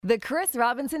The Chris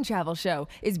Robinson Travel Show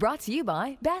is brought to you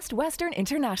by Best Western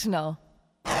International.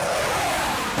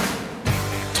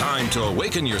 Time to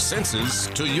awaken your senses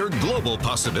to your global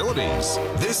possibilities.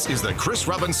 This is the Chris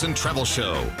Robinson Travel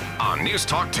Show on News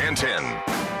Talk 1010.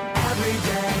 Every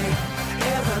day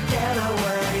is a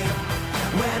getaway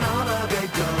when all of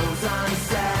it goes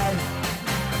unsaid.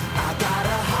 I got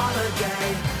a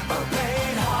holiday, a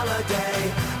paid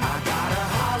holiday. I got a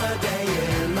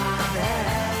holiday in my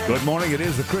head. Good morning. It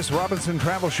is the Chris Robinson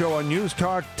Travel Show on News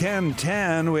Talk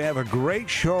 1010. We have a great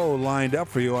show lined up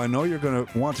for you. I know you're going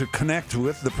to want to connect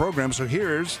with the program, so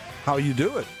here's how you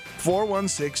do it.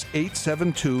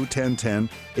 416-872-1010,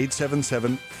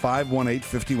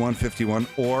 877-518-5151,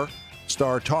 or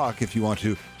Star Talk. If you want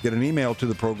to get an email to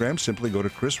the program, simply go to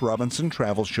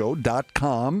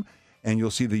chrisrobinsontravelshow.com, and you'll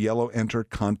see the yellow Enter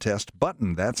Contest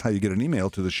button. That's how you get an email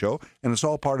to the show, and it's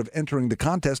all part of entering the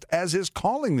contest, as is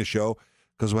calling the show,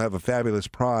 because we'll have a fabulous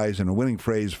prize and a winning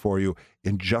phrase for you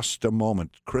in just a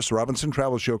moment. Chris Robinson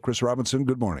Travel Show. Chris Robinson,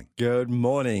 good morning. Good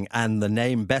morning. And the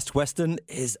name Best Western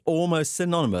is almost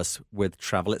synonymous with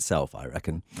travel itself, I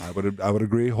reckon. I would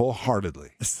agree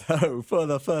wholeheartedly. So, for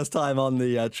the first time on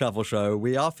the travel show,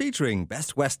 we are featuring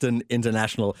Best Western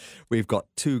International. We've got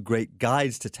two great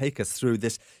guides to take us through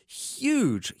this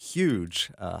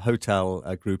huge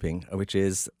hotel grouping, which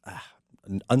is,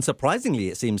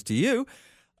 unsurprisingly, it seems to you,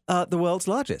 the world's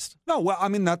largest. No, well, I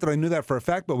mean, not that I knew that for a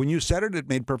fact, but when you said it, it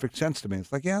made perfect sense to me.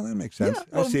 It's like, yeah, that makes sense.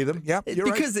 Yeah, I see them. Yeah, you're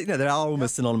because right. They are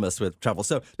almost synonymous with travel.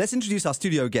 So let's introduce our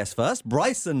studio guest first,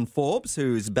 Bryson Forbes,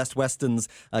 who's Best Western's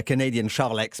Canadian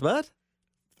travel expert.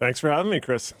 Thanks for having me,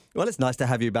 Chris. Well, it's nice to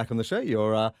have you back on the show.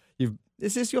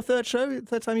 Is this your third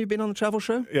time you've been on the travel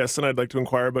show? Yes, and I'd like to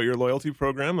inquire about your loyalty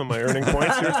program. Am I earning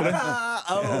points here today?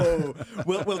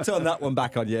 We'll turn that one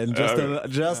back on you in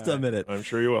just a minute. I'm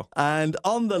sure you will. And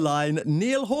on the line,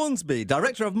 Neil Hornsby,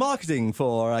 Director of Marketing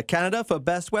for Canada for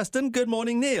Best Western. Good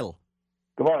morning, Neil.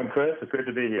 Good morning, Chris. It's good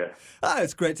to be here.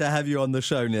 It's great to have you on the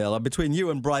show, Neil. Between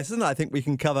you and Bryson, I think we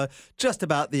can cover just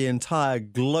about the entire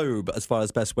globe as far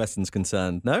as Best Western's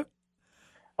concerned, no?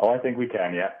 Oh, I think we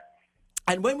can, yeah.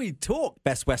 And when we talk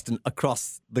Best Western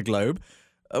across the globe,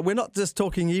 we're not just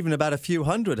talking even about a few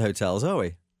hundred hotels, are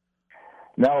we?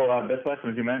 No, Best Western,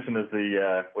 as you mentioned,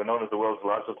 we're known as the world's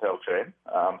largest hotel chain.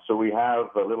 So we have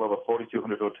a little over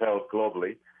 4,200 hotels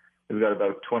globally. We've got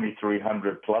about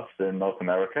 2,300 plus in North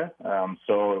America.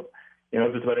 So,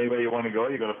 just about anywhere you want to go,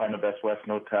 you're going to find a Best Western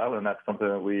hotel, and that's something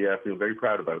that we feel very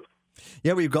proud about.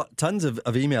 Yeah, we've got tons of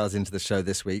emails into the show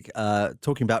this week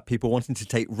talking about people wanting to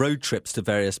take road trips to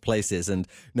various places and,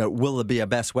 will there be a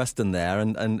Best Western there?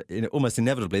 And almost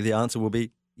inevitably the answer will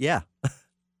be, yeah.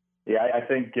 Yeah, I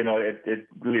think, it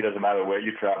really doesn't matter where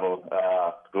you travel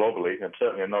globally, and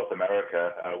certainly in North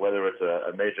America, whether it's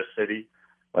a major city,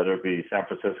 whether it be San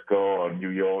Francisco or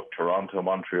New York, Toronto,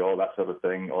 Montreal, that sort of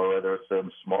thing, or whether it's a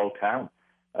small town.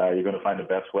 You're going to find the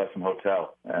Best Western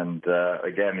hotel. And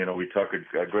again, we talk a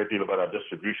great deal about our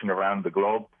distribution around the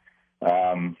globe.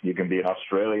 You can be in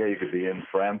Australia, you could be in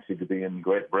France, you could be in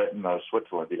Great Britain or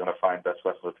Switzerland. You're going to find Best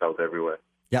Western hotels everywhere.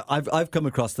 Yeah, I've come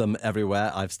across them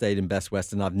everywhere. I've stayed in Best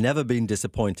Western. I've never been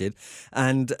disappointed.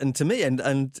 And to me,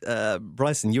 and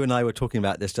Bryson, you and I were talking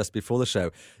about this just before the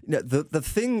show. The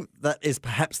thing that is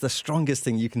perhaps the strongest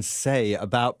thing you can say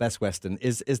about Best Western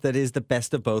is that it is the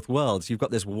best of both worlds. You've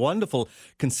got this wonderful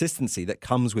consistency that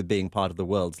comes with being part of the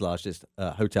world's largest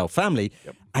hotel family,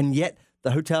 and yet the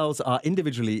hotels are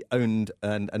individually owned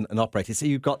and operated, so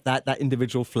you've got that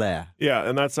individual flair. Yeah,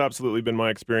 and that's absolutely been my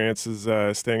experience is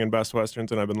staying in Best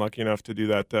Westerns, and I've been lucky enough to do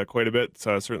that quite a bit,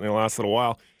 certainly the last little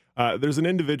while. There's an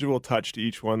individual touch to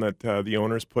each one that the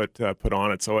owners put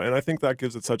on it, and I think that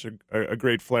gives it such a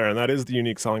great flair, and that is the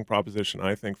unique selling proposition,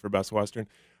 I think, for Best Western.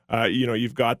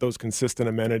 You've got those consistent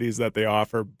amenities that they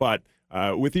offer, but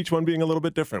with each one being a little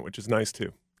bit different, which is nice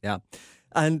too. Yeah.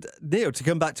 And Neil, to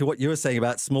come back to what you were saying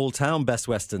about small town Best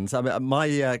Westerns, I mean,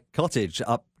 my cottage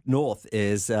up north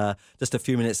is just a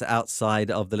few minutes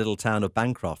outside of the little town of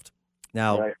Bancroft.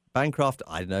 Now, right. Bancroft,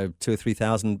 I don't know, 2,000 or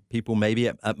 3,000 people maybe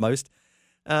at most.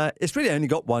 It's really only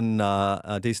got one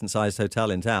decent-sized hotel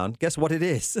in town. Guess what it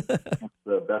is?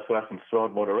 The Best Western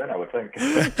Swordmotor Inn, I would think.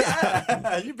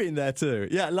 Yeah, you've been there too.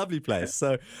 Yeah, lovely place.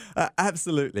 So,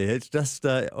 absolutely, it's just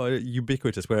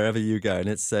ubiquitous wherever you go, and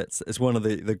it's one of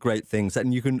the great things,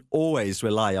 and you can always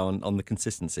rely on the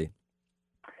consistency.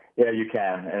 Yeah, you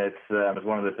can, and it's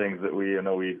one of the things that we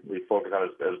focus on,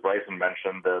 as Bryson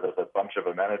mentioned. There's a bunch of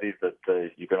amenities that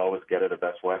you can always get at a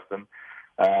Best Western.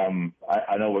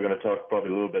 I know we're going to talk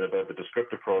probably a little bit about the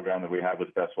descriptor program that we have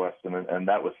with Best Western, and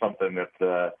that was something that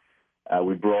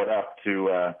we brought up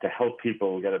to help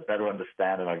people get a better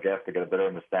understanding, our guests to get a better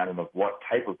understanding of what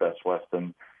type of Best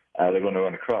Western they're going to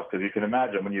run across. Because you can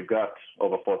imagine when you've got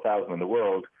over 4,000 in the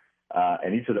world,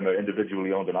 and each of them are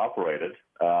individually owned and operated,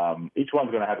 each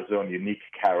one's going to have its own unique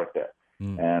character.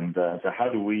 And so how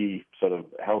do we sort of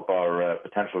help our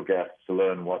potential guests to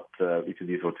learn what each of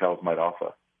these hotels might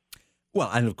offer? Well,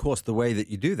 and of course, the way that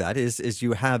you do that is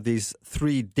you have these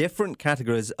 3 different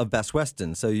categories of Best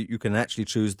Western, so you can actually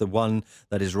choose the one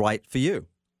that is right for you.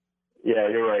 Yeah,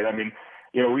 you're right. I mean,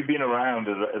 we've been around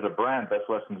as a brand. Best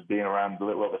Western's been around a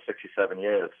little over 67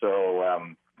 years.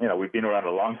 So, we've been around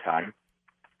a long time.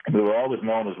 We were always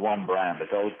known as one brand.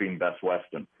 It's always been Best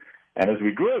Western. And as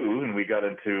we grew and we got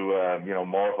into,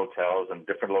 more hotels and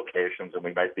different locations, and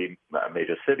we might be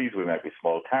major cities, we might be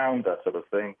small towns, that sort of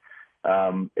thing,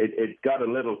 it got a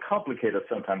little complicated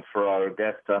sometimes for our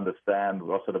guests to understand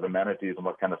what sort of amenities and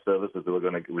what kind of services they were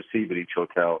going to receive at each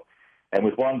hotel. And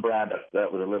with one brand,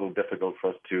 that was a little difficult for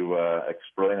us to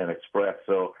explain and express.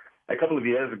 So a couple of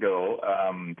years ago,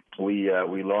 we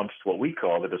launched what we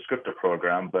call the Descriptor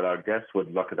Program, but our guests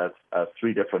would look at us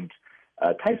 3 different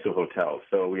types of hotels.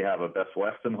 So we have a Best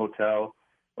Western hotel,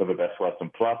 we have a Best Western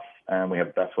Plus, and we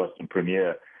have Best Western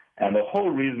Premier. And the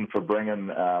whole reason for bringing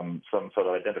some sort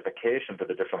of identification to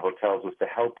the different hotels was to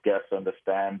help guests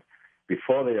understand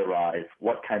before they arrive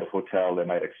what kind of hotel they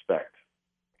might expect.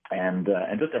 And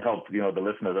just to help the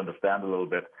listeners understand a little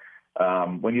bit,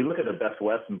 when you look at a Best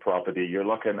Western property, you're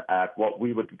looking at what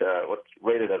we would what's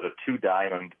rated as a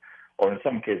 2-diamond, or in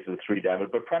some cases a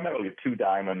 3-diamond, but primarily a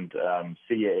 2-diamond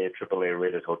CAA AAA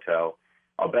rated hotel.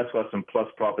 Our Best Western Plus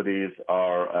properties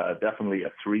are definitely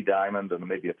a 3-diamond and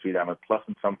maybe a 3-diamond plus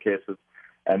in some cases.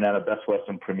 And then a Best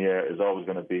Western Premier is always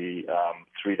going to be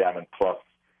 3-diamond plus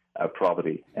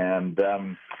property. And,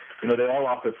 they all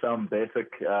offer some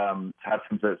basic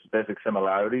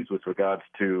similarities with regards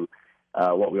to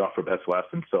what we offer Best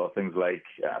Western. So things like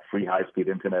free high-speed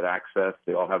internet access.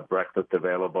 They all have breakfast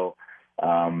available. They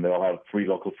all have free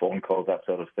local phone calls, that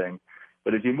sort of thing.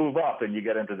 But as you move up and you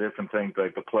get into different things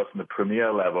like the Plus and the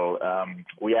Premier level,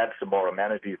 we add some more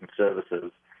amenities and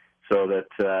services so that,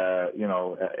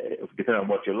 depending on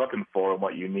what you're looking for and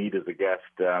what you need as a guest,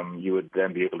 you would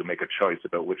then be able to make a choice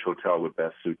about which hotel would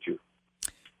best suit you.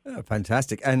 Oh,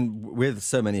 fantastic. And with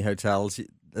so many hotels,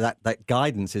 that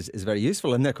guidance is very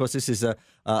useful. And, of course, this is a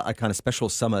kind of special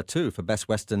summer, too, for Best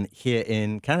Western here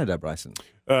in Canada, Bryson.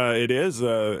 It is.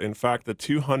 In fact, the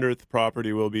 200th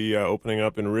property will be opening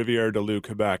up in Rivière-du-Loup,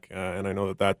 Quebec. And I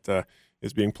know that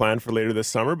is being planned for later this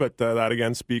summer. But that,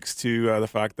 again, speaks to the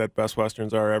fact that Best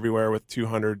Westerns are everywhere with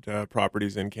 200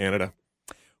 properties in Canada.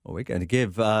 Well, we're going to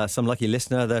give some lucky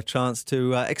listener the chance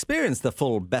to experience the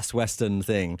full Best Western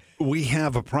thing. We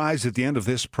have a prize at the end of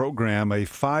this program, a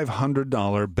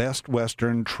 $500 Best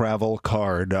Western travel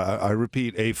card. I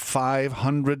repeat, a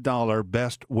 $500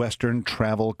 Best Western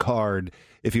travel card.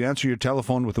 If you answer your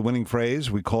telephone with the winning phrase,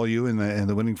 we call you and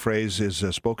the winning phrase is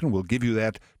spoken, we'll give you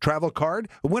that travel card.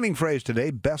 A winning phrase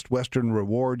today, Best Western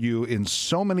reward you in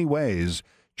so many ways.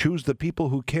 Choose the people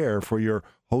who care for your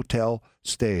hotel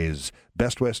stays.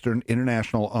 Best Western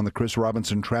International on the Chris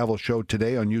Robinson Travel Show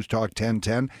today on News Talk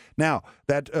 1010. Now,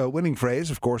 that winning phrase,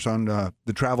 of course, on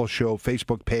the Travel Show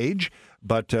Facebook page,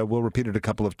 but we'll repeat it a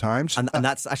couple of times. And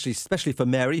that's actually especially for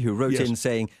Mary, who wrote in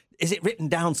saying, is it written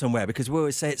down somewhere? Because we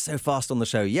always say it so fast on the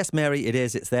show. Yes, Mary, it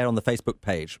is. It's there on the Facebook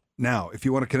page. Now, if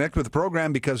you want to connect with the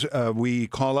program, because we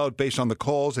call out based on the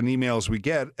calls and emails we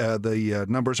get, the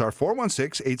numbers are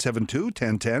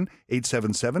 416-872-1010,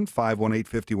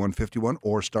 877-518-5151,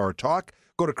 or Star Talk.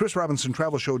 Go to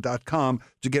chrisrobinsontravelshow.com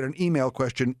to get an email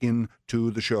question into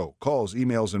the show. Calls,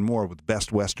 emails, and more with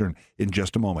Best Western in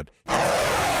just a moment.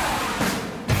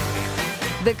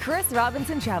 The Chris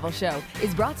Robinson Travel Show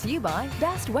is brought to you by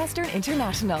Best Western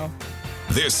International.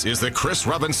 This is the Chris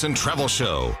Robinson Travel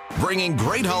Show, bringing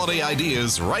great holiday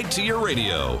ideas right to your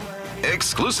radio.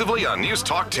 Exclusively on News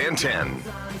Talk 1010.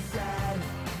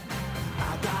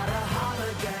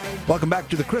 Welcome back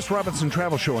to the Chris Robinson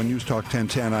Travel Show on News Talk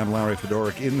 1010. I'm Larry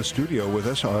Fedoruk in the studio with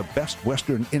us. Our Best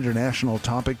Western International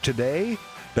topic today.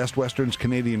 Best Western's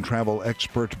Canadian travel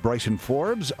expert Bryson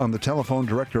Forbes, on the telephone,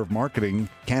 Director of Marketing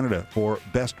Canada for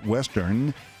Best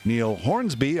Western, Neil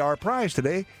Hornsby. Our prize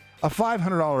today, a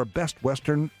 $500 Best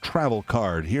Western travel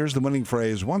card. Here's the winning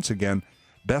phrase once again.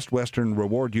 Best Western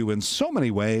reward you in so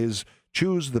many ways.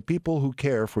 Choose the people who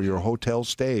care for your hotel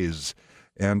stays.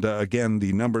 And again,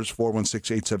 the numbers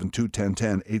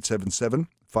 416-872-1010,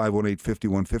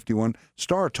 877-518-5151.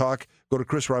 Star Talk. Go to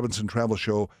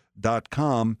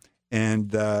chrisrobinsontravelshow.com.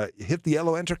 And hit the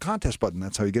yellow Enter Contest button.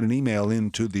 That's how you get an email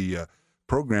into the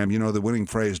program. You know, the winning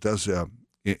phrase does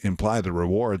imply the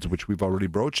rewards, which we've already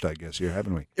broached, I guess, here,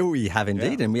 haven't we? We have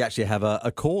indeed, and we actually have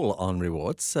a call on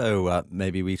rewards, so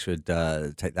maybe we should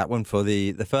take that one for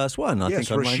the first one. I Yes,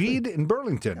 think Rashid in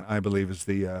Burlington, I believe, is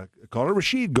the caller.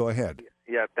 Rashid, go ahead.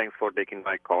 Yeah, thanks for taking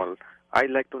my call.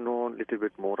 I'd like to know a little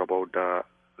bit more about the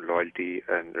loyalty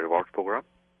and rewards program.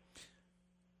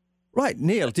 Right,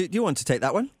 Neil, do you want to take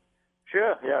that one?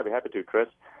 Sure, yeah, I'd be happy to, Chris.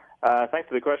 Thanks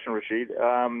for the question, Rashid.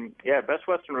 Best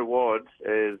Western Rewards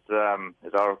is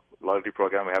our loyalty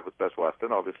program we have with Best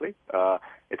Western, obviously.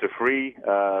 It's a free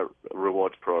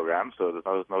rewards program, so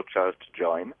there's no charge to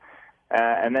join.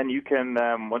 And then you can,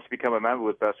 once you become a member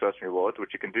with Best Western Rewards,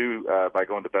 which you can do by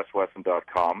going to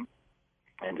bestwestern.com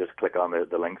and just click on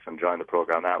the links and join the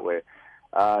program that way,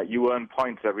 you earn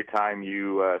points every time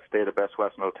you stay at a Best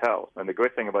Western hotel. And the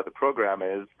great thing about the program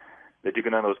is that you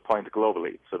can earn those points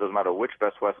globally. So it doesn't matter which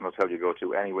Best Western hotel you go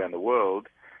to anywhere in the world.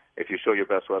 If you show your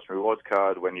Best Western Rewards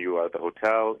card when you are at the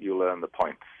hotel, you'll earn the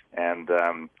points. And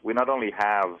we not only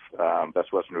have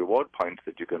Best Western Reward points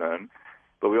that you can earn,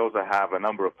 but we also have a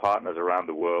number of partners around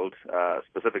the world,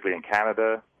 specifically in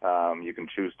Canada. You can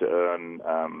choose to earn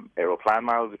Aeroplan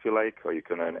miles, if you like, or you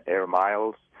can earn Air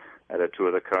Miles. There are two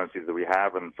other currencies that we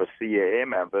have. And for CAA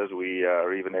members, we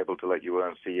are even able to let you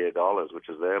earn CAA dollars, which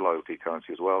is their loyalty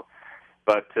currency as well.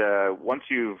 But once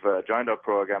you've joined our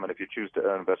program, and if you choose to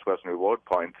earn Best Western Reward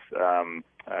points,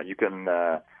 you can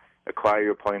acquire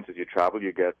your points as you travel.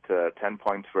 You get 10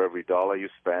 points for every dollar you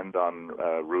spend on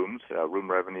room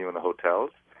revenue in the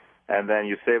hotels. And then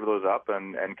you save those up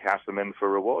and cash them in for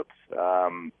rewards.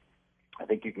 I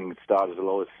think you can start as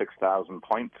low as 6,000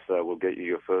 points. Will get you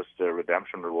your first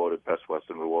redemption reward at Best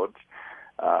Western Rewards.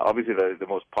 Obviously, the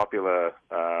most popular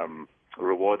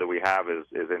reward that we have is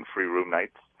in free room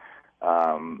nights.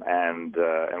 And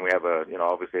we have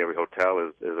obviously every hotel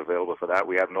is available for that.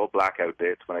 We have no blackout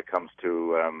dates when it comes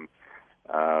to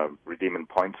redeeming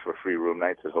points for free room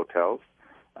nights at hotels.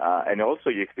 And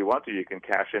also, if you want to, you can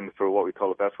cash in for what we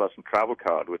call a Best Western Travel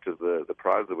Card, which is the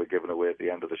prize that we're giving away at the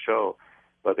end of the show.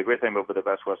 But the great thing about the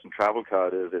Best Western Travel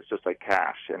Card is it's just like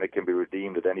cash, and it can be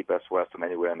redeemed at any Best Western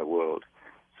anywhere in the world.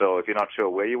 So if you're not sure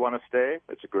where you want to stay,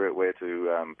 it's a great way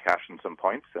to cash in some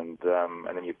points, and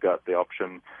then you've got the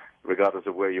option, regardless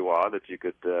of where you are, that you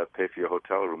could pay for your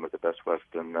hotel room with the Best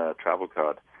Western Travel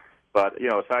Card. But,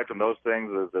 aside from those things,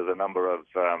 there's a number of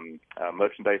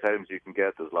merchandise items you can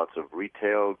get. There's lots of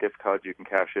retail gift cards you can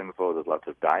cash in for. There's lots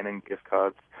of dining gift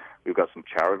cards. We've got some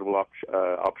charitable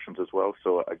options as well.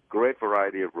 So a great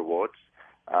variety of rewards.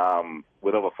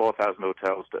 With over 4,000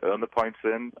 hotels to earn the points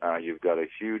in, you've got a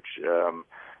huge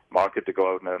market to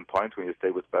go out and earn points when you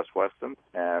stay with Best Western.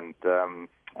 And,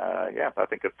 I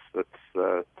think it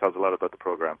tells a lot about the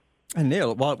program. And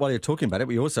Neil, while you're talking about it,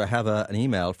 we also have an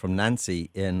email from Nancy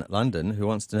in London who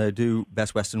wants to know, do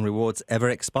Best Western rewards ever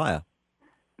expire?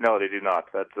 No, they do not.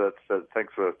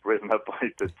 Thanks for raising that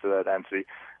point, Nancy.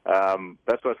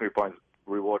 Best Western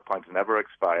reward points never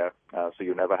expire, so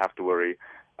you never have to worry.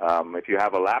 If you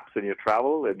have a lapse in your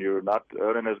travel and you're not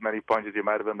earning as many points as you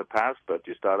might have in the past, but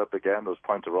you start up again, those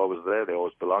points are always there. They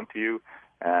always belong to you,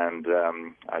 and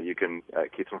you can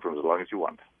keep them for as long as you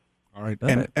want. All right.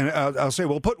 And I'll say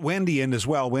we'll put Wendy in as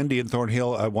well. Wendy in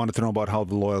Thornhill wanted to know about how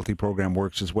the loyalty program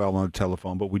works as well on the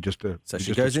telephone, but we just so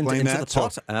she goes into the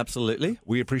pot. So absolutely.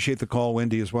 We appreciate the call,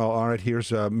 Wendy, as well. All right,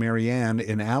 here's Marianne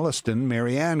in Alliston.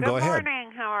 Marianne, go ahead. Good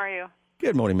morning. How are you?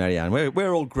 Good morning, Marianne.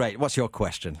 We're all great. What's your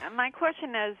question? My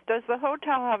question is, does the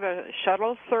hotel have a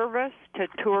shuttle service to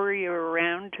tour you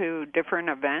around to different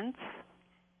events?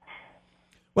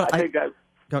 Well, I think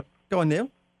that... Go on, Neil.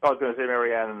 I was going to say,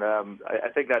 Marianne, I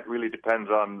think that really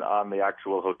depends on the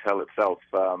actual hotel itself.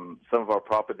 Some of our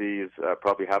properties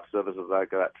probably have services like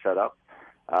that set up.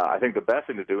 I think the best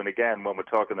thing to do, and again, when we're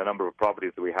talking the number of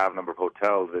properties that we have, number of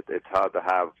hotels, it's hard to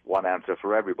have one answer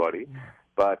for everybody.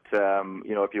 But,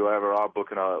 if you ever are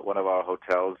booking one of our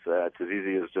hotels, it's as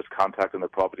easy as just contacting the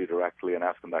property directly and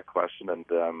asking that question, and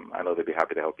I know they'd be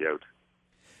happy to help you out.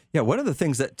 Yeah, one of the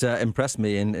things that impressed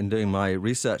me in doing my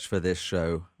research for this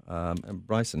show,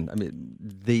 Bryson, I mean,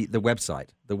 the website.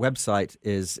 The website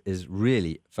is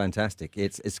really fantastic.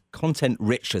 It's content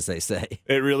rich, as they say.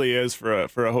 It really is. For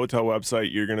a hotel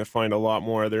website, you're going to find a lot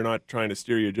more. They're not trying to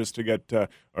steer you just to get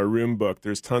a room booked.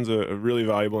 There's tons of really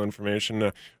valuable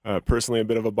information. Personally, a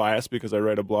bit of a bias because I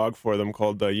write a blog for them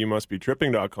called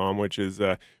YouMustBeTripping.com, which is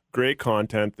great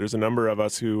content. There's a number of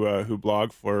us who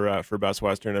blog for Best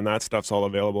Western, and that stuff's all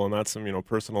available. And that's some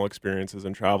personal experiences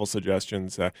and travel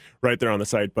suggestions right there on the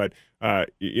site. But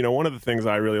one of the things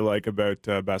I really like about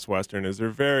Best Western is they're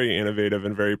very innovative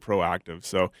and very proactive.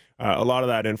 So a lot of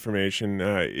that information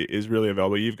is really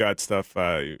available. You've got stuff,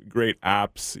 great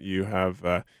apps. You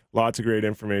have lots of great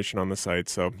information on the site.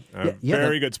 So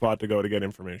very good spot to go to get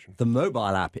information. The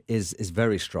mobile app is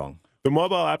very strong. The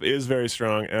mobile app is very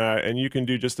strong, and you can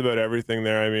do just about everything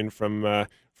there. I mean,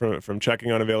 from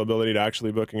checking on availability to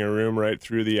actually booking a room right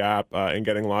through the app and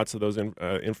getting lots of those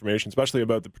information, especially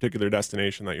about the particular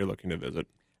destination that you're looking to visit.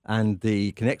 And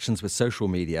the connections with social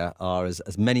media are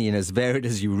as many and as varied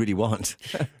as you really want.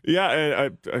 Yeah,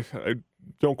 and I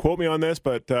don't quote me on this,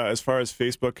 but as far as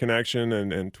Facebook connection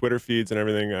and Twitter feeds and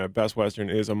everything, Best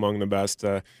Western is among the best,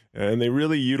 and they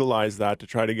really utilize that to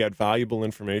try to get valuable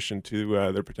information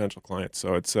to their potential clients.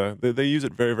 So it's they use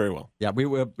it very, very well. Yeah,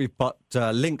 we've got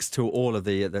links to all of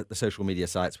the social media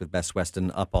sites with Best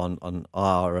Western up on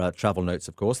our travel notes,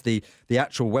 of course. The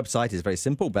actual website is very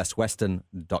simple,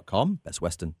 bestwestern.com,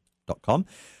 bestwestern.com.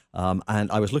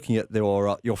 And I was looking at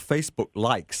your Facebook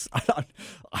likes.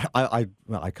 I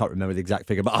can't remember the exact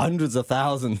figure, but hundreds of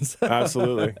thousands.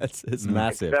 Absolutely. It's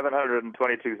massive.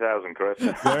 722,000, Chris.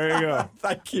 There you go.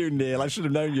 Thank you, Neil. I should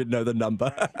have known you'd know the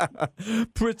number.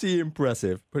 Pretty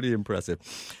impressive.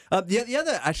 The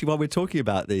other, actually, while we're talking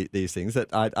about these things that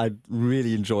I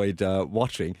really enjoyed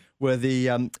watching were the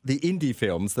indie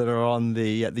films that are on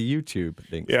the YouTube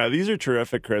thing. Yeah, these are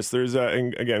terrific, Chris. There's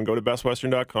and again, go to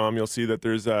bestwestern.com. You'll see that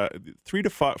there's 3 to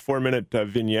 4 minute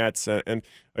vignettes. And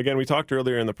again, we talked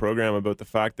earlier in the program about the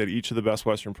fact that each of the Best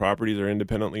Western properties are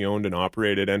independently owned and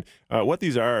operated. And what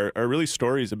these are really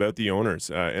stories about the owners.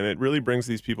 And it really brings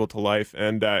these people to life.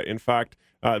 And in fact,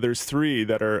 there's 3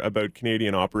 that are about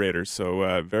Canadian operators,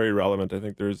 so very relevant. I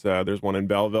think there's one in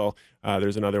Belleville,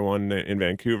 there's another one in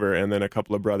Vancouver, and then a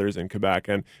couple of brothers in Quebec.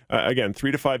 And again,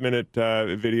 3 to 5 minute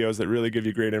videos that really give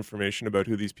you great information about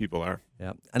who these people are.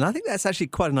 Yeah, and I think that's actually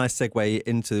quite a nice segue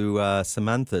into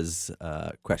Samantha's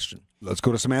question. Let's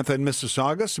go to Samantha in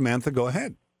Mississauga. Samantha, go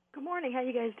ahead. Good morning. How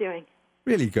you guys doing?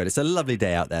 Really good. It's a lovely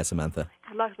day out there, Samantha.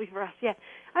 Luckily for us, yeah.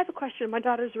 I have a question. My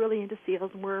daughter's really into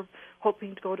seals, and we're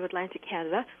hoping to go to Atlantic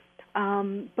Canada,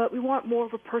 but we want more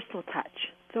of a personal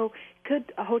touch. So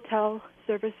could a hotel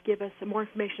service give us some more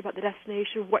information about the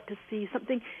destination, what to see,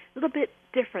 something a little bit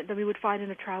different than we would find in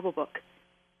a travel book?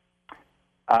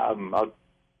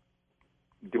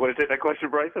 Do you want to take that question,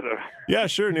 Bryson? Or? Yeah,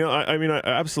 sure, Neil. I mean,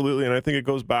 absolutely. And I think it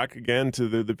goes back again to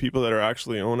the people that are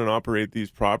actually own and operate these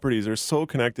properties. They're so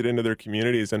connected into their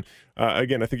communities. And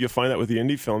again, I think you'll find that with the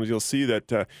indie films. You'll see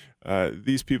that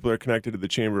these people are connected to the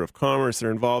Chamber of Commerce. They're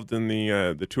involved in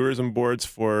the tourism boards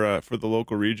for the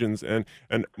local regions, and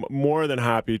more than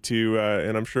happy to,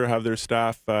 and I'm sure have their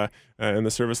staff and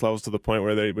the service levels to the point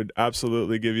where they would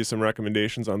absolutely give you some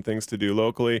recommendations on things to do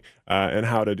locally and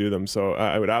how to do them. So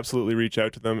I would absolutely reach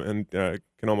out to them, and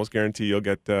can almost guarantee you'll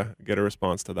get a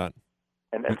response to that.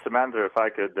 And Samantha, if I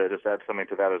could just add something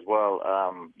to that as well,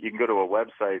 you can go to a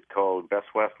website called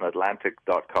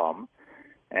bestwesternatlantic.com.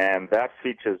 And that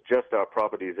features just our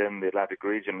properties in the Atlantic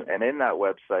region. And in that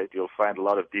website, you'll find a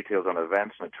lot of details on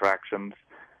events and attractions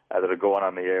that are going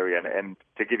on in the area. And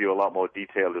to give you a lot more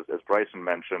detail, as Bryson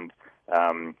mentioned,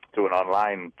 through an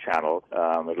online channel,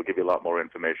 it'll give you a lot more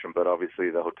information. But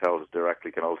obviously, the hotels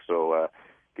directly can also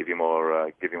give you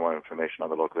more information on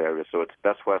the local area. So it's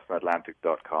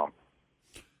bestwesternatlantic.com.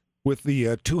 With the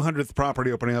 200th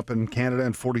property opening up in Canada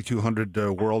and 4,200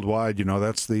 worldwide,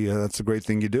 that's the great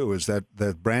thing you do, is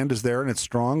that brand is there and it's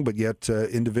strong, but yet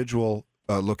individual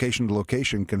location to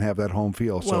location can have that home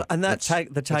feel. Well, so and the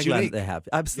tagline that they have,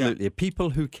 absolutely. Yeah.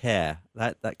 People who care.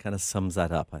 That kind of sums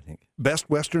that up, I think. Best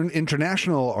Western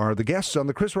International are the guests on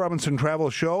the Chris Robinson Travel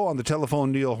Show. On the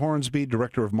telephone, Neil Hornsby,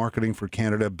 Director of Marketing for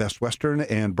Canada, Best Western,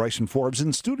 and Bryson Forbes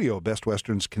in studio, Best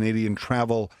Western's Canadian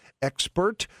travel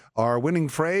expert. Our winning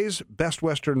phrase, Best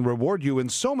Western reward you in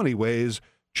so many ways.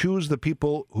 Choose the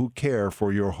people who care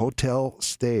for your hotel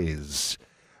stays.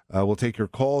 We'll take your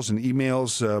calls and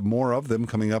emails, more of them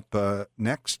coming up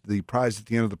next. The prize at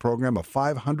the end of the program, a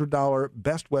 $500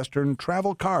 Best Western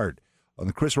travel card on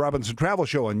the Chris Robinson Travel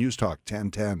Show on News Talk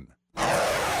 1010.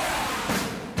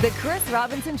 The Chris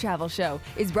Robinson Travel Show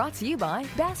is brought to you by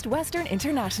Best Western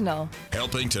International.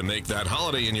 Helping to make that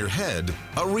holiday in your head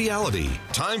a reality.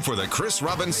 Time for the Chris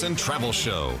Robinson Travel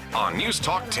Show on News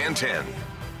Talk 1010.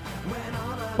 When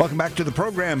all Welcome back to the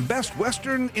program. Best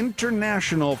Western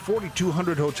International,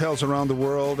 4,200 hotels around the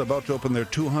world, about to open their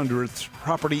 200th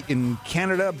property in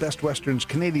Canada. Best Western's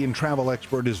Canadian travel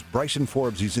expert is Bryson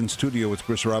Forbes. He's in studio with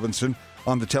Chris Robinson.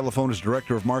 On the telephone is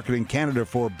Director of Marketing Canada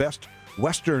for Best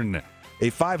Western.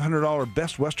 A $500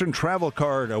 Best Western travel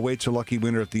card awaits a lucky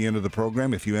winner at the end of the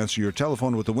program if you answer your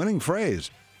telephone with the winning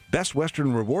phrase. Best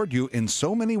Western reward you in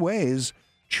so many ways.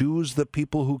 Choose the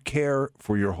people who care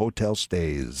for your hotel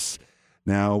stays.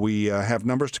 Now, we have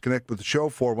numbers to connect with the show,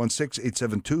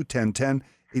 416-872-1010,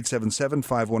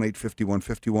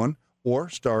 877-518-5151, or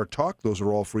Star Talk. Those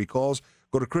are all free calls.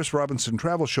 Go to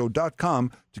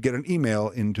chrisrobinsontravelshow.com to get an email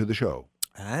into the show.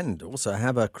 And also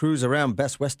have a cruise around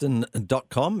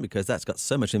bestwestern.com, because that's got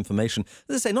so much information,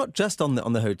 as I say, not just on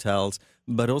the hotels,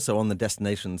 but also on the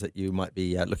destinations that you might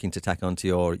be looking to tack onto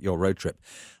your road trip.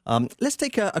 Let's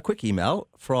take a quick email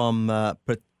from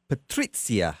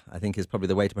Patrizia, I think is probably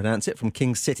the way to pronounce it, from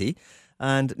King City.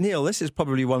 And Neil, this is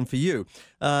probably one for you.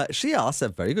 She asks a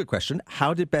very good question.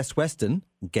 How did Best Western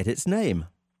get its name?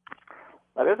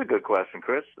 That is a good question,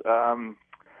 Chris.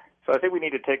 So I think we need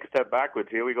to take a step backwards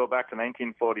here. We go back to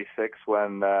 1946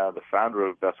 when the founder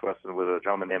of Best Western was a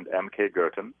gentleman named M.K.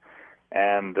 Gurton.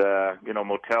 And,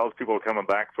 motels, people were coming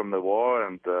back from the war,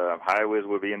 and highways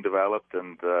were being developed,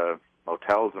 and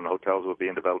hotels were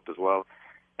being developed as well.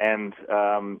 And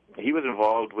he was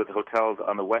involved with hotels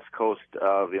on the west coast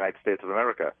of the United States of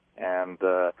America, and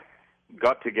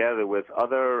got together with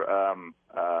other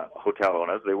hotel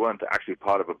owners. They weren't actually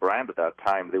part of a brand at that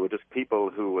time. They were just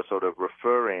people who were sort of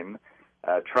referring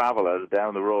travelers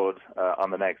down the road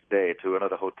on the next day to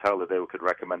another hotel that they could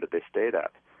recommend that they stayed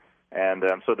at. And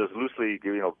so this loosely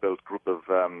built group of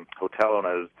hotel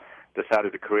owners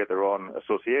decided to create their own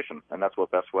association, and that's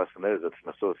what Best Western is. It's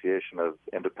an association of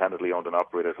independently owned and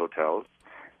operated hotels.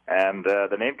 And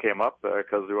the name came up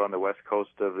because we were on the west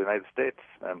coast of the United States.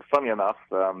 And funny enough,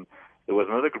 there was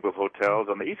another group of hotels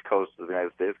on the east coast of the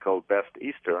United States called Best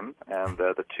Eastern, and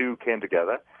the two came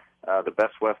together. The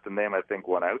Best Western name, I think,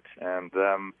 won out, and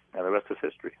the rest is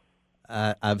history.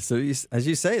 Absolutely. As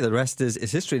you say, the rest is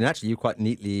history. And actually, you quite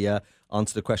neatly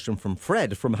answered a question from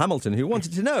Fred from Hamilton, who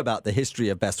wanted to know about the history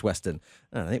of Best Western.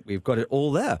 And I think we've got it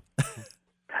all there.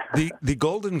 The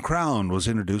Golden Crown was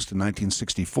introduced in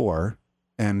 1964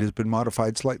 and has been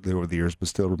modified slightly over the years, but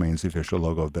still remains the official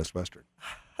logo of Best Western.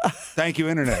 Thank you,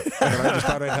 Internet. I just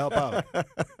thought I'd help out.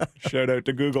 Shout out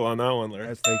to Google on that one, Larry.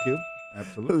 Yes, thank you.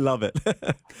 Absolutely. Love it.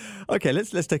 Okay,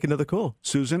 let's take another call.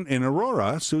 Susan in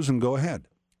Aurora. Susan, go ahead.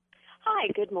 Hi,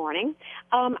 good morning.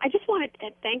 I just wanted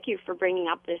to thank you for bringing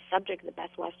up this subject of the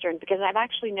Best Western, because I've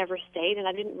actually never stayed, and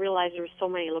I didn't realize there were so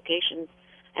many locations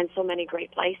and so many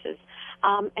great places.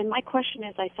 And my question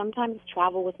is, I sometimes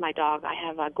travel with my dog. I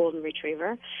have a golden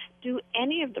retriever. Do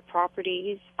any of the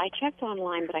properties, I checked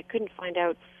online, but I couldn't find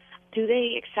out, do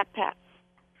they accept pets?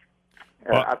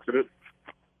 Absolutely.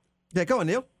 Yeah, go on,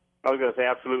 Neil. I was going to say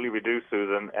absolutely we do,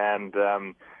 Susan. And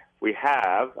we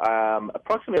have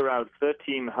approximately around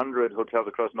 1,300 hotels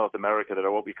across North America that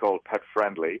are what we call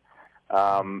pet-friendly.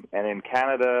 And in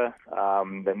Canada,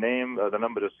 the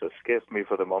number just escapes me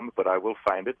for the moment, but I will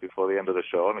find it before the end of the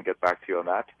show and get back to you on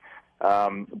that.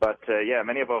 But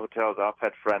many of our hotels are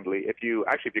pet-friendly. If you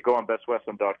go on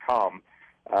bestwestern.com,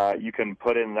 you can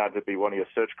put in that to be one of your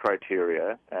search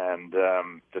criteria, and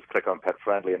just click on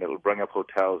pet-friendly, and it'll bring up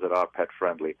hotels that are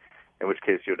pet-friendly, in which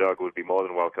case your dog would be more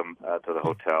than welcome to the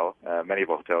hotel. Many of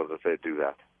our hotels, as I say, do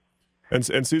that.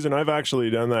 And Susan, I've actually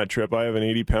done that trip. I have an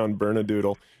 80-pound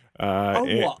Bernedoodle.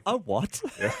 What?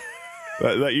 Yeah.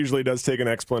 That usually does take an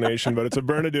explanation, but it's a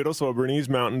Bernedoodle, so a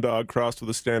Bernese Mountain Dog crossed with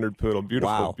a standard poodle.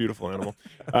 Beautiful, Beautiful animal.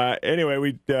 Anyway,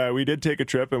 we did take a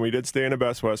trip, and we did stay in a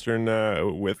Best Western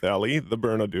with Ellie, the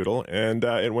Bernedoodle, and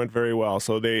it went very well.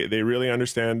 So they really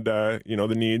understand the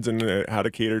needs and how to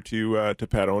cater to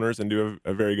pet owners and do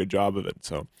a very good job of it.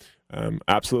 So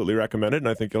absolutely recommend it, and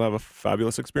I think you'll have a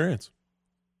fabulous experience.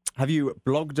 Have you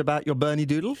blogged about your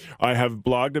Bernedoodle? I have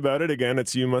blogged about it. Again,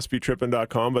 it's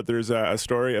youmustbetrippin.com, but there's a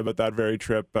story about that very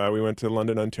trip. We went to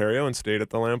London, Ontario, and stayed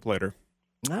at the Lamplighter.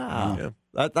 Yeah.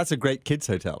 That's a great kids'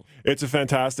 hotel. It's a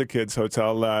fantastic kids'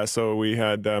 hotel. So we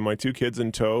had my two kids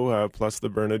in tow, plus the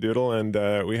Bernedoodle,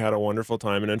 and we had a wonderful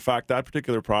time. And in fact, that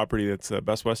particular property, it's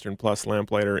Best Western plus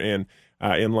Lamplighter in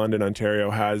London,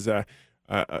 Ontario, has...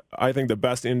 I think the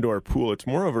best indoor pool. It's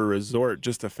more of a resort,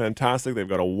 just a fantastic. They've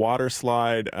got a water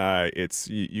slide.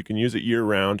 You can use it year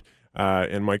round.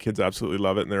 and my kids absolutely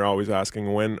love it, and they're always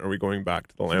asking, when are we going back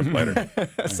to the Lamplighter?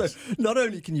 So not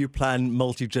only can you plan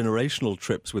multi-generational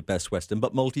trips with Best Western,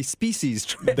 but multi-species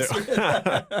trips.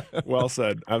 Well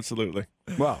said. Absolutely.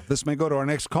 Well, this may go to our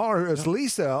next caller. It's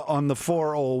Lisa on the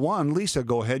 401. Lisa,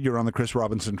 go ahead. You're on the Chris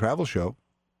Robinson Travel Show.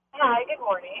 Hi, good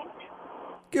morning.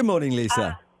 Good morning,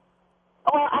 Lisa.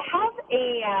 Well, I have a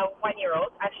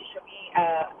 1-year-old. Actually, she'll be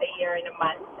a year in a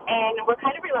month, and we're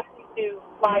kind of reluctant to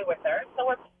fly with her. So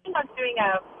we're planning on doing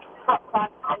a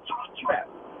cross-country trip.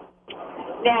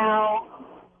 Now,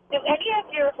 do any of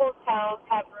your hotels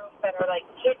have rooms that are like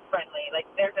kid-friendly? Like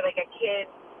there's like a kid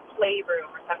playroom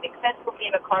or something? Since we'll be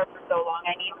in the car for so long,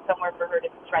 I need somewhere for her to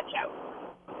stretch out.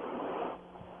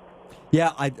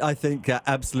 Yeah, I think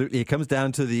absolutely. It comes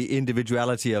down to the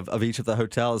individuality of each of the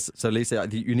hotels. So, Lisa,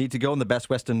 you need to go on the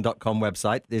bestwestern.com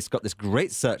website. It's got this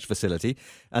great search facility,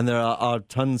 and there are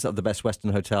tons of the Best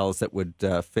Western hotels that would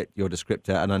fit your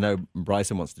descriptor. And I know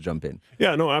Bryson wants to jump in.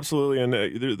 Yeah, no, absolutely.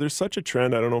 And there's such a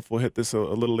trend, I don't know if we'll hit this a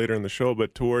little later in the show,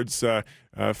 but towards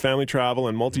family travel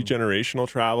and multi-generational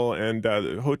travel, and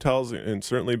hotels, and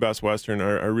certainly Best Western,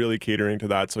 are really catering to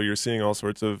that. So you're seeing all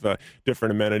sorts of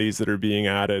different amenities that are being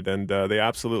added, and they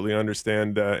absolutely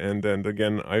understand. And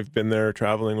again, I've been there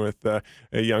traveling with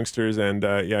youngsters, and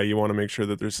you want to make sure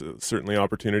that there's certainly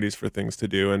opportunities for things to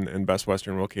do, and Best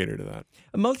Western will cater to that.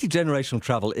 Multi-generational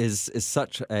travel is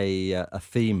such a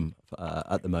theme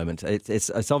at the moment.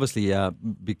 It's obviously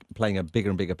playing a bigger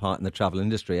and bigger part in the travel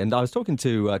industry. And I was talking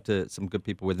to some good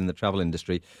people within the travel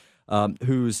industry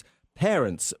whose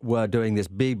parents were doing this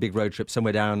big road trip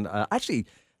somewhere down,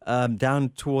 down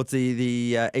towards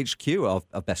the HQ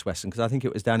of Best Western, because I think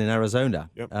it was down in Arizona.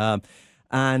 Yep.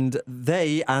 And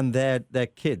they and their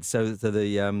kids, so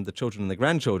the children and the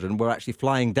grandchildren, were actually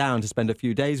flying down to spend a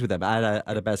few days with them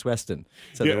at a Best Western.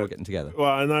 So they were all getting together.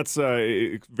 Well, and that's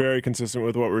very consistent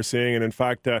with what we're seeing. And in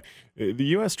fact, the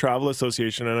U.S. Travel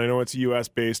Association, and I know it's U.S.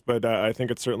 based, but I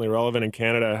think it's certainly relevant in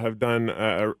Canada, have done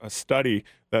a study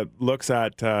that looks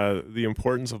at the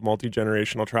importance of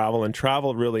multi-generational travel and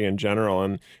travel really in general,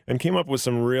 and came up with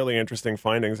some really interesting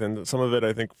findings. And some of it,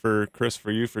 I think, for Chris,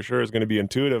 for you for sure, is going to be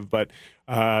intuitive, but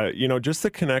just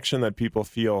the connection that people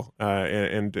feel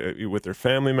and with their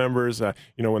family members,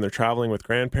 when they're traveling with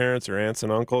grandparents or aunts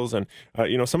and uncles. And,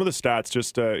 some of the stats,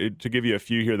 just to give you a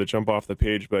few here that jump off the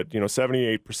page, but,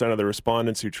 78% of the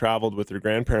respondents who traveled with their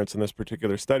grandparents in this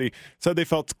particular study said they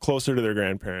felt closer to their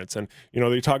grandparents. And,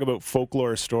 they talk about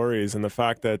folklore stories and the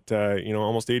fact that,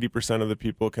 almost 80% of the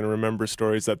people can remember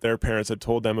stories that their parents had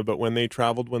told them about when they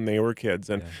traveled when they were kids.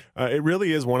 And it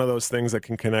really is one of those things that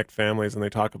can connect families, and they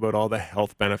talk about all the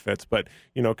health benefits, but,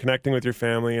 connecting with your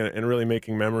family and really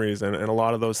making memories. And a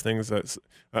lot of those things,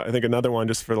 I think another one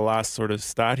just for the last sort of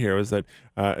stat here was that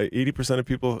 80% of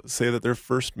people say that their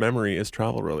first memory is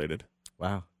travel related.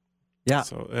 Wow. Yeah.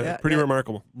 So pretty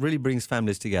remarkable. Really brings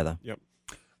families together. Yep.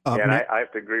 And I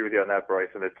have to agree with you on that,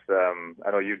 Bryson. It's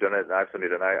I know you've done it, and I've done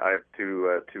it, and I have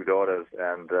two daughters,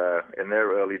 and in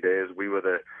their early days, we were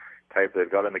the type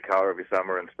that got in the car every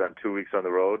summer and spent 2 weeks on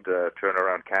the road, turn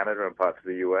around Canada and parts of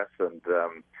the U.S., and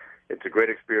it's a great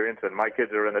experience. And my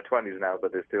kids are in their 20s now,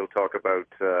 but they still talk about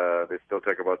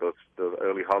those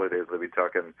early holidays that we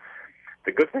talk, and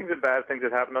the good things and bad things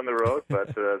that happen on the road,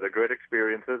 but they're great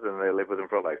experiences, and they live with them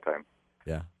for a lifetime.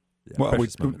 Yeah. Well, we're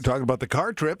talking about the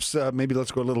car trips. Maybe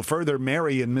let's go a little further.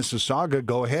 Mary in Mississauga,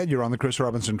 go ahead. You're on the Chris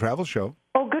Robinson Travel Show.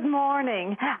 Oh, good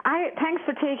morning. Thanks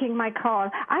for taking my call.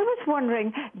 I was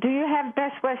wondering, do you have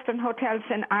Best Western hotels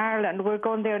in Ireland? We're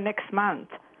going there next month.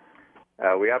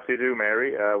 We absolutely do,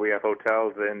 Mary. We have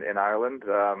hotels in Ireland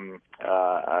and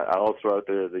all throughout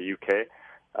the UK.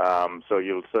 So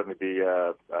you'll certainly be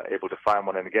able to find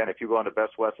one. And again, if you go on to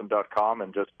bestwestern.com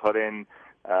and just put in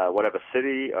whatever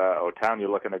city or town you're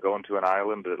looking to go into in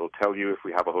Ireland, it'll tell you if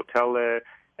we have a hotel there,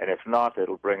 and if not,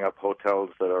 it'll bring up hotels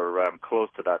that are close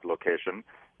to that location,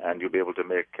 and you'll be able to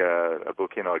make a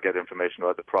booking or get information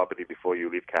about the property before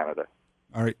you leave Canada.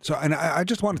 All right. So, and I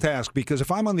just wanted to ask, because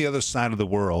if I'm on the other side of the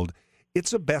world,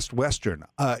 it's a Best Western.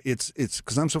 It's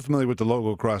because I'm so familiar with the logo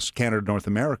across Canada, North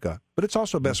America, but it's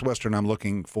also a Best Western I'm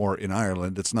looking for in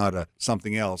Ireland. It's not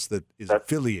something else that is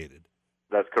affiliated.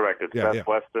 That's correct. It's Best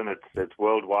Western. It's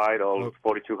worldwide. All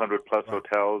 4,200 plus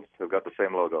hotels have got the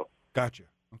same logo. Gotcha.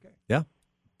 Okay. Yeah.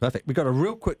 Perfect. We've got a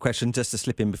real quick question just to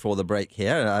slip in before the break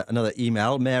here. Another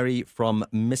email. Mary from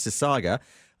Mississauga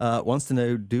wants to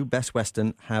know, do Best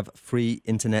Western have free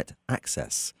internet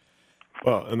access?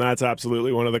 Well, and that's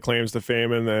absolutely one of the claims to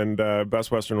fame, and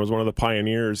Best Western was one of the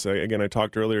pioneers. Again, I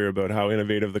talked earlier about how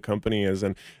innovative the company is,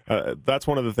 and that's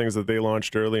one of the things that they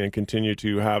launched early and continue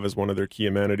to have as one of their key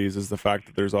amenities is the fact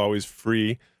that there's always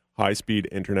free high-speed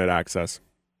internet access.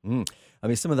 I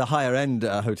mean, some of the higher-end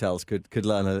hotels could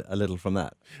learn a little from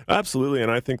that. Absolutely,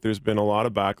 and I think there's been a lot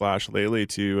of backlash lately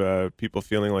to people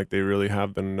feeling like they really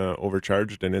have been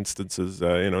overcharged in instances,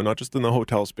 not just in the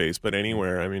hotel space, but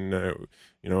anywhere. I mean,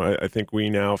 I think we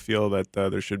now feel that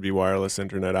there should be wireless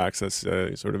internet access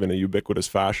sort of in a ubiquitous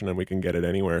fashion, and we can get it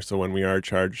anywhere. So when we are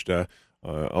charged a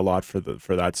lot for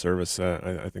that service,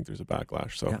 I think there's a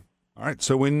backlash. So. Yeah. All right,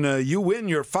 so when you win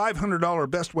your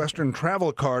 $500 Best Western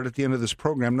travel card at the end of this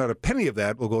program, not a penny of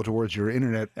that will go towards your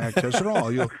internet access at all.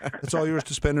 It's all yours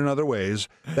to spend in other ways.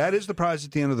 That is the prize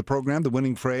at the end of the program, the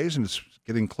winning phrase, and it's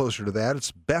getting closer to that.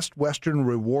 It's Best Western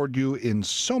reward you in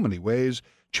so many ways.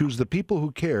 Choose the people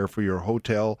who care for your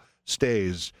hotel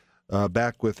stays.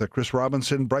 Back with Chris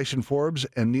Robinson, Bryson Forbes,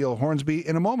 and Neil Hornsby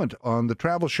in a moment on the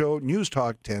Travel Show News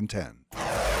Talk 1010.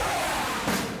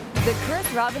 The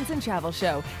Chris Robinson Travel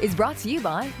Show is brought to you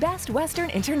by Best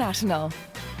Western International.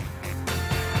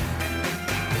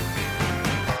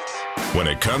 When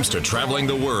it comes to traveling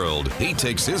the world, he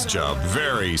takes his job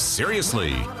very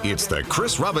seriously. It's the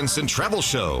Chris Robinson Travel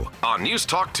Show on News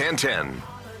Talk 1010.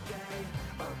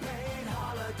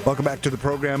 Welcome back to the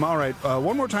program. All right,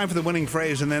 one more time for the winning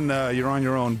phrase, and then you're on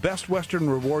your own. Best Western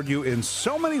reward you in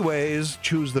so many ways.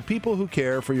 Choose the people who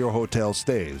care for your hotel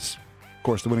stays. Of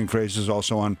course, the winning phrase is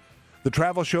also on the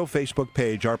Travel Show Facebook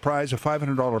page. Our prize, a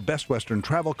 $500 Best Western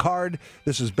travel card.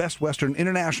 This is Best Western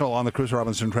International on the Chris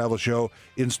Robinson Travel Show.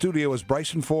 In studio is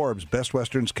Bryson Forbes, Best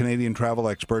Western's Canadian travel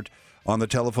expert. On the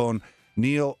telephone,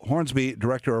 Neil Hornsby,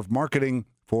 Director of Marketing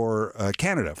for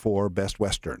Canada for Best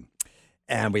Western.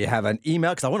 And we have an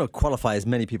email, because I want to qualify as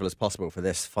many people as possible for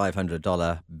this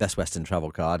 $500 Best Western travel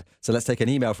card. So let's take an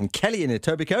email from Kelly in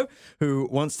Etobicoke, who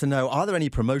wants to know, are there any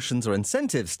promotions or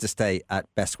incentives to stay at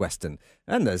Best Western?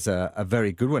 And there's a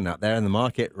very good one out there in the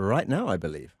market right now, I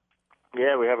believe.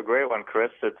 Yeah, we have a great one,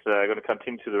 Chris. It's going to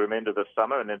continue to the remainder of the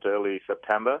summer and into early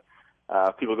September.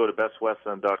 People go to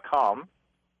bestwestern.com.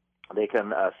 They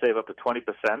can save up to 20%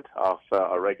 off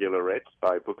our regular rates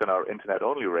by booking our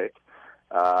internet-only rate.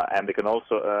 And they can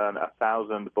also earn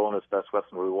 1,000 bonus Best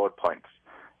Western reward points.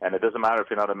 And it doesn't matter if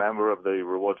you're not a member of the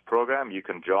rewards program. You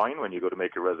can join when you go to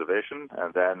make your reservation,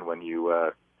 and then when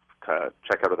you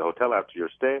check out of the hotel after your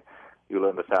stay, you'll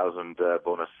earn 1,000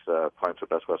 bonus points for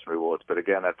Best Western rewards. But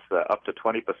again, that's up to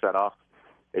 20% off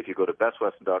if you go to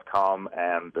bestwestern.com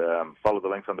and follow the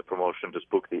links on the promotion. Just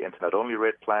book the internet-only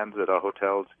rate plans at our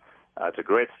hotels. It's a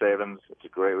great savings. It's a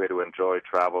great way to enjoy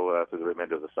travel through the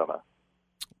remainder of the summer.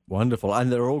 Wonderful.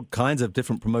 And there are all kinds of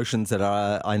different promotions that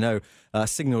are, I know,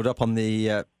 signaled up on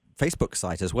the Facebook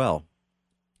site as well.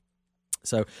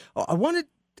 So I wanted,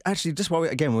 actually, just while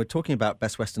we're talking about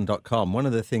bestwestern.com, one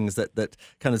of the things that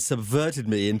kind of subverted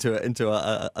me into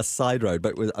a side road,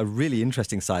 but with a really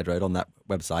interesting side road on that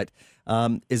website,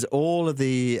 is all of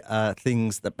the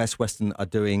things that Best Western are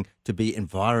doing to be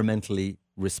environmentally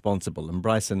responsible. And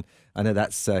Bryson, I know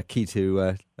that's key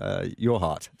to your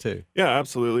heart too. Yeah,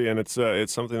 absolutely, and it's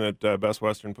something that Best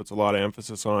Western puts a lot of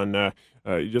emphasis on.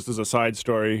 Just as a side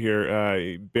story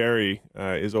here, Barrie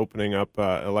is opening up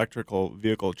electrical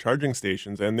vehicle charging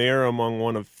stations, and they are among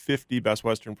one of 50 Best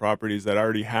Western properties that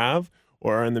already have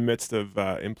or are in the midst of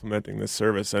implementing this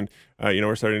service. And,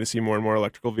 we're starting to see more and more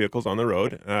electrical vehicles on the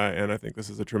road, and I think this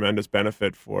is a tremendous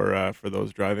benefit for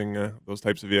those driving those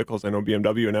types of vehicles. I know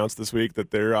BMW announced this week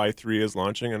that their i3 is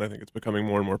launching, and I think it's becoming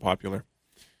more and more popular.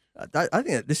 I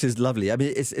think this is lovely. I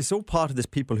mean, it's all part of this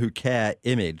People Who Care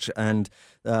image, and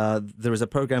there is a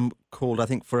program called, I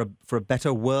think, For a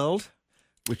Better World,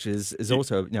 which is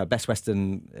also a Best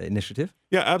Western initiative.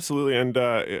 Yeah, absolutely. And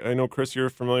I know, Chris, you're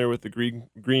familiar with the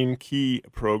Green Key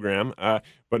program,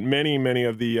 but many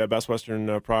of the Best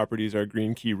Western properties are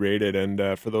Green Key rated.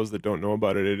 And for those that don't know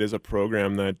about it, it is a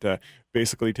program that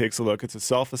basically takes a look. It's a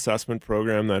self-assessment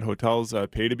program that hotels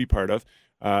pay to be part of.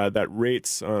 That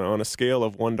rates on a scale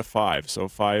of 1 to 5, so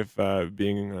 5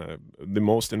 being the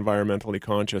most environmentally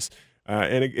conscious.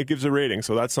 And it gives a rating.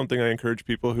 So that's something I encourage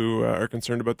people who are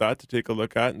concerned about that to take a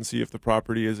look at and see if the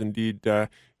property is indeed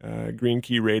Green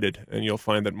Key rated. And you'll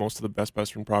find that most of the Best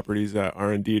Western properties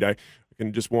are indeed. I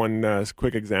can just one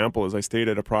quick example is I stayed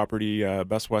at a property,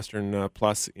 Best Western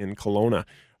Plus in Kelowna.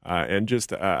 And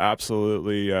just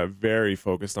absolutely very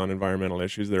focused on environmental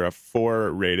issues. They're a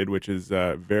 4 rated, which is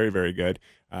very, very good.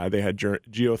 They had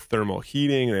geothermal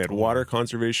heating. They had water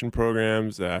conservation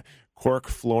programs, cork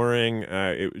flooring.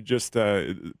 It was just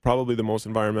probably the most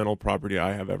environmental property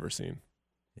I have ever seen.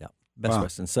 Yeah, Best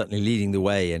Western certainly leading the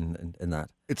way in that.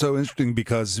 It's so interesting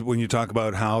because when you talk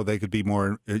about how they could be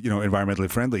more, environmentally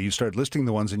friendly, you start listing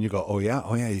the ones and you go, oh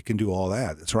yeah, you can do all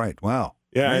that. That's right. Wow.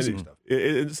 Yeah, Amazing and stuff.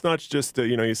 it's not just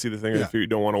you see the thing if you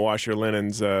don't want to wash your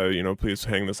linens, please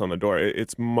hang this on the door.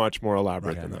 It's much more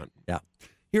elaborate than that. Yeah.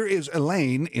 Here is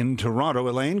Elaine in Toronto.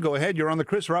 Elaine, go ahead. You're on the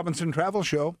Chris Robinson Travel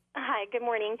Show. Hi, good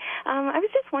morning. I was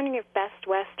just wondering if Best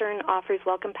Western offers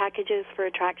welcome packages for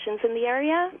attractions in the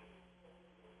area.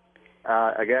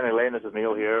 Again, Elaine, this is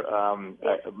Neil here.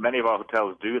 Many of our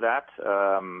hotels do that,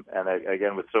 and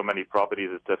again, with so many properties,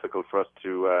 it's difficult for us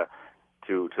to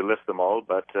list them all.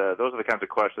 But those are the kinds of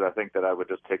questions I think that I would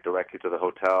just take directly to the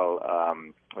hotel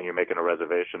when you're making a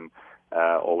reservation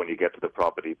or when you get to the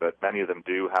property. But many of them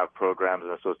do have programs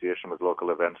in association with local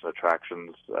events and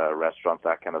attractions, restaurants,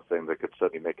 that kind of thing that could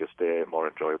certainly make your stay more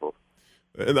enjoyable.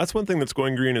 And that's one thing that's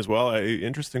going green as well.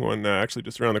 Interesting one, actually,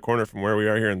 just around the corner from where we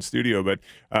are here in the studio. But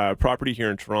property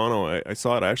here in Toronto, I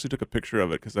saw it. I actually took a picture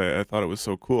of it because I thought it was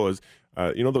so cool. Is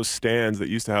those stands that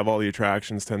used to have all the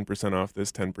attractions, 10% off this,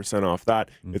 10% off that.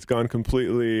 It's gone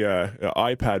completely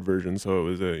iPad version. So it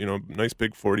was a nice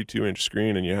big 42-inch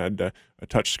screen, and you had a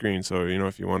touch screen. So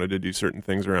if you wanted to do certain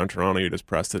things around Toronto, you just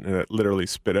pressed it, and it literally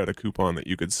spit out a coupon that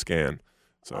you could scan.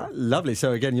 So lovely.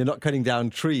 So again, you're not cutting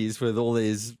down trees with all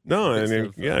these. No,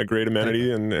 great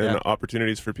amenity and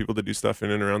opportunities for people to do stuff in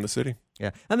and around the city.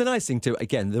 Yeah, and the nice thing too,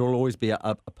 again, there will always be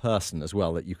a person as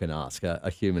well that you can ask,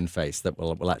 a human face that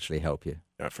will actually help you.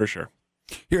 Yeah, for sure.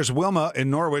 Here's Wilma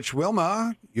in Norwich.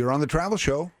 Wilma, you're on the Travel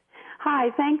Show. Hi,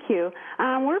 thank you.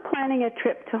 We're planning a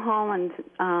trip to Holland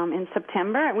in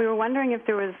September. We were wondering if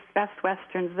there was Best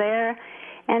Westerns there,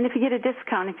 and if you get a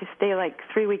discount if you stay like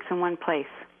 3 weeks in one place.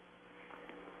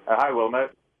 Hi, Wilma.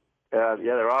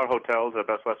 There are hotels at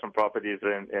Best Western Properties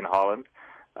in Holland.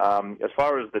 As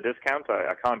far as the discount,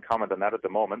 I can't comment on that at the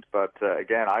moment, but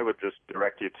again, I would just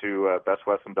direct you to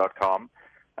bestwestern.com,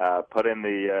 put in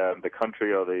the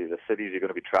country or the cities you're going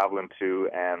to be traveling to,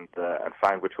 and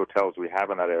find which hotels we have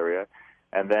in that area.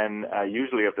 And then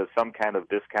usually if there's some kind of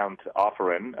discount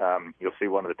offering, you'll see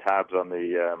one of the tabs on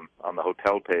the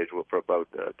hotel page for about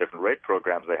different rate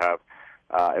programs they have.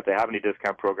 If they have any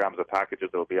discount programs or packages,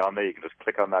 they'll be on there. You can just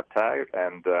click on that tag,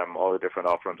 and all the different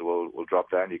offerings will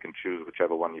drop down. You can choose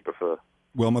whichever one you prefer.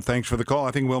 Wilma, thanks for the call.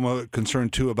 I think Wilma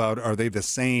concerned, too, about are they the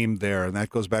same there? And that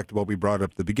goes back to what we brought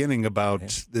up at the beginning about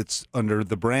it's under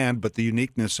the brand, but the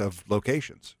uniqueness of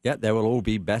locations. Yeah, there will all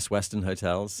be Best Western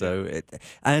hotels. So,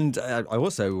 I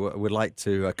also would like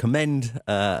to commend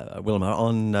Wilma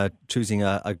on choosing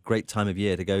a great time of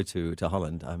year to go to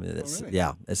Holland. I mean,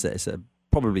 it's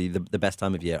probably the best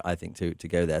time of year, I think, to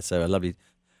go there. So a lovely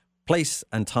place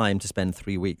and time to spend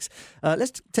 3 weeks.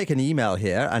 Let's take an email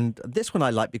here, and this one I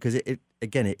like because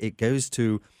it goes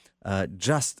to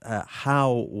just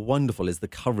how wonderful is the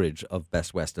coverage of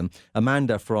Best Western.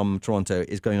 Amanda from Toronto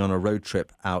is going on a road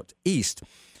trip out east,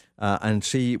 and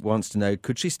she wants to know,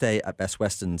 could she stay at Best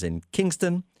Westerns in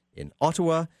Kingston, in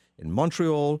Ottawa, in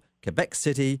Montreal, Quebec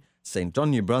City, St. John,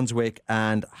 New Brunswick,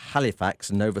 and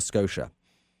Halifax, Nova Scotia?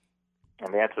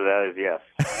 And the answer to that is yes.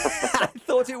 I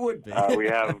thought it would be. We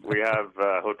have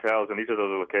hotels in each of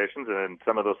those locations, and in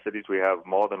some of those cities we have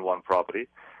more than one property.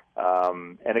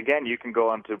 And again, you can go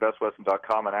onto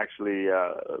bestwestern.com and actually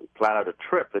plan out a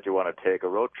trip that you want to take, a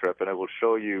road trip, and it will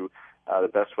show you the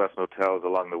Best Western hotels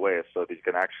along the way, so that you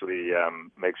can actually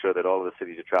make sure that all of the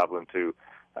cities you're traveling to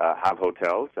have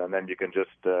hotels, and then you can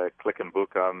just click and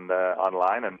book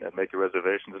online and make your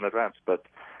reservations in advance. But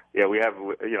yeah, we have,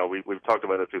 we've talked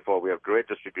about it before. We have great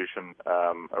distribution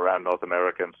around North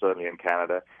America and certainly in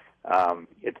Canada.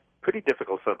 It's pretty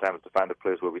difficult sometimes to find a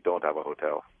place where we don't have a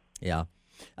hotel. Yeah.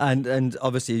 And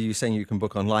obviously you're saying you can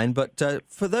book online, but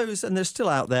for those, and they're still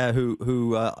out there who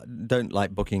don't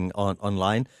like booking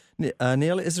online,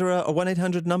 Neil, is there a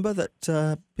 1-800 number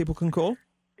that people can call?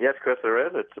 Yes, Chris, there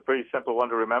is. It's a pretty simple one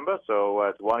to remember. So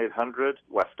it's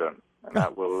 1-800-WESTERN. And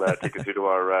that will take you through to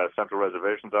our central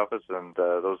reservations office, and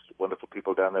those wonderful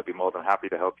people down there will be more than happy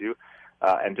to help you.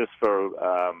 And just for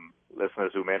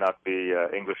listeners who may not be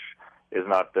English is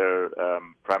not their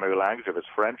primary language, if it's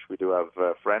French, we do have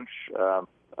French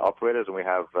operators, and we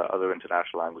have other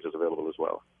international languages available as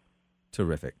well.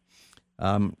 Terrific.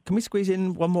 Can we squeeze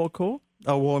in one more call?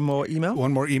 Or one more email?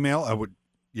 One more email? I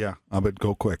would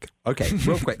go quick. Okay,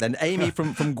 real quick then. Amy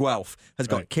from Guelph has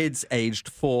got kids aged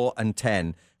 4 and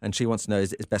 10, and she wants to know,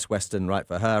 is Best Western right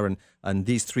for her? And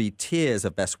these 3 tiers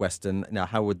of Best Western, now,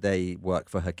 how would they work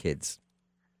for her kids?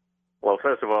 Well,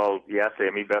 first of all, yes,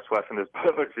 Amy, Best Western is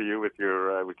perfect for you with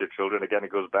your children. Again,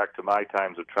 it goes back to my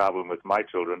times of traveling with my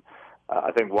children.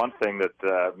 I think one thing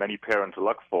that many parents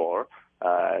look for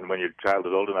And when your child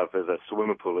is old enough, there's a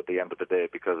swimming pool at the end of the day,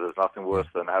 because there's nothing worse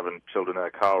than having children in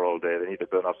a car all day. They need to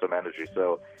burn off some energy.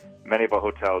 So many of our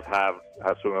hotels have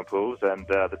swimming pools, and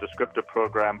the Descriptor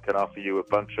program can offer you a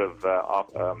bunch of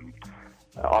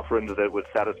offerings that would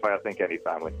satisfy, I think, any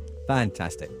family.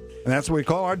 Fantastic. And that's what we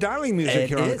call our dialing music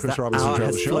here on the Chris Robinson Travel Travel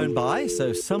has Show. flown by,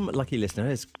 so some lucky listener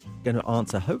is going to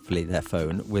answer, hopefully, their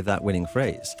phone with that winning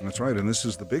phrase. That's right, and this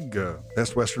is the big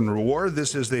Best Western reward.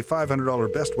 This is the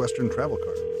 $500 Best Western travel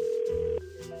card.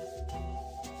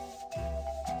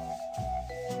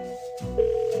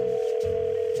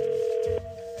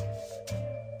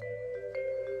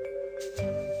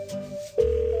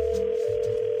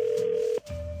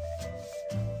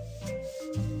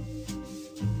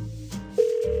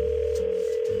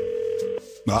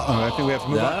 I think we have to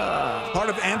move on. Part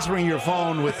of answering your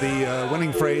phone with the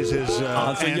winning phrase is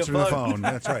answering the phone.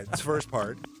 That's right. It's the first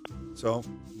part. So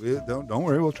don't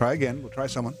worry. We'll try again. We'll try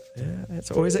someone. Yeah,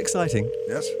 it's always exciting.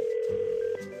 Yes.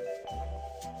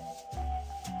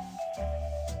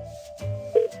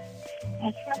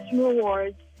 Best Western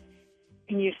Rewards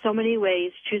can use so many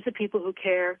ways. Choose the people who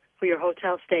care for your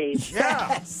hotel stays.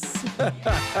 Yes.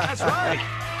 That's right.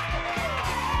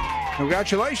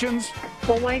 Congratulations.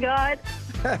 Oh, my God.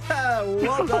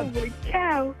 Well done. Holy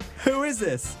cow. Who is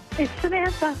this? It's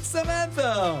Samantha.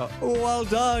 Samantha. Well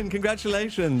done.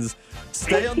 Congratulations.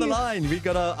 Stay on the line. We've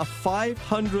got a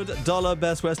 $500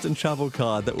 Best Western travel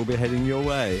card that will be heading your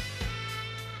way.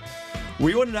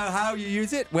 We want to know how you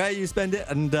use it, where you spend it,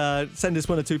 and send us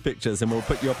 1 or 2 pictures, and we'll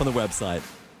put you up on the website.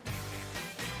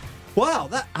 Wow,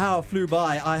 that hour flew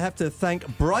by. I have to thank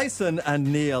Bryson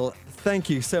and Neil.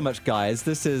 Thank you so much, guys.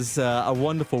 This is a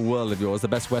wonderful world of yours, the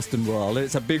Best Western world.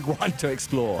 It's a big one to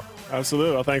explore.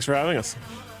 Absolutely. Well, thanks for having us.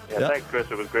 Yeah, thanks, Chris.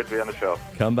 It was great to be on the show.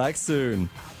 Come back soon.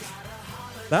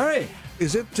 Larry.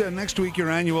 Is it next week your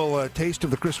annual Taste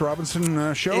of the Chris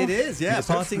Robinson show? It is, yeah.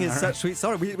 Parting is such sweet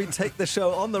sorrow. We take the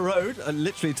show on the road,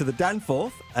 literally to the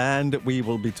Danforth, and we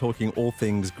will be talking all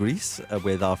things Greece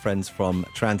with our friends from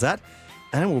Transat.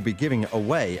 And we'll be giving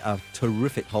away a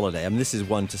terrific holiday. I mean, this is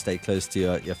one to stay close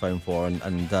to your phone for and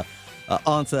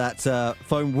answer that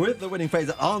phone with the winning phrase.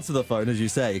 Answer the phone, as you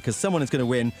say, because someone is going to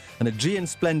win an Aegean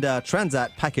Splendor Transat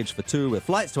package for 2 with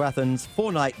flights to Athens,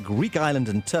 4-night Greek island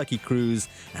and Turkey cruise,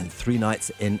 and 3 nights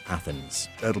in Athens.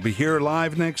 That'll be here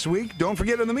live next week. Don't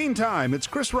forget, in the meantime, it's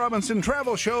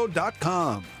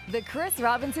ChrisRobinsonTravelShow.com. The Chris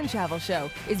Robinson Travel Show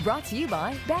is brought to you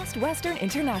by Best Western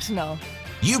International.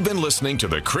 You've been listening to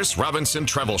the Chris Robinson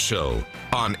Travel Show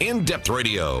on In Depth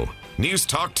Radio, News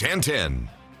Talk 1010.